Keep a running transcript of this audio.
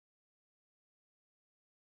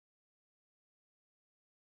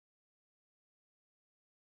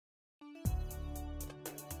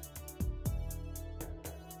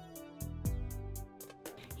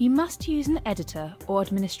You must use an editor or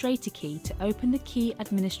administrator key to open the key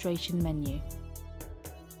administration menu.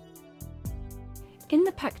 In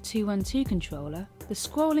the PAC 212 controller, the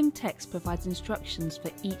scrolling text provides instructions for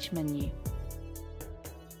each menu.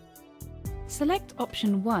 Select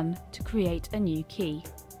option 1 to create a new key.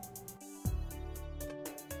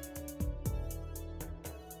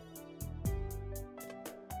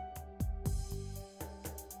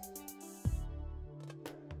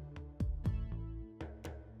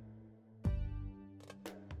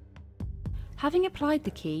 Having applied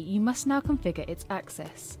the key, you must now configure its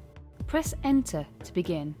access. Press Enter to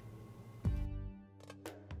begin.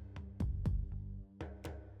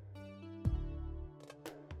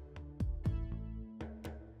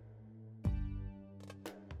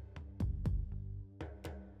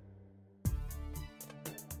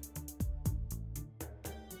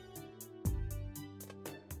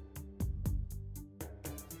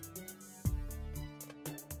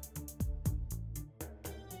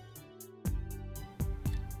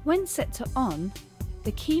 When set to On,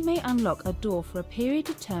 the key may unlock a door for a period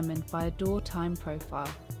determined by a door time profile.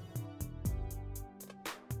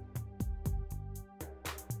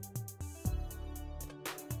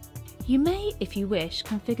 You may, if you wish,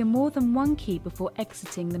 configure more than one key before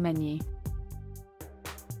exiting the menu.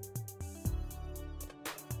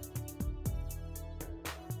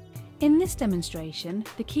 In this demonstration,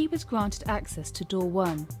 the key was granted access to door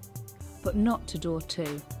 1, but not to door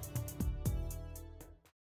 2.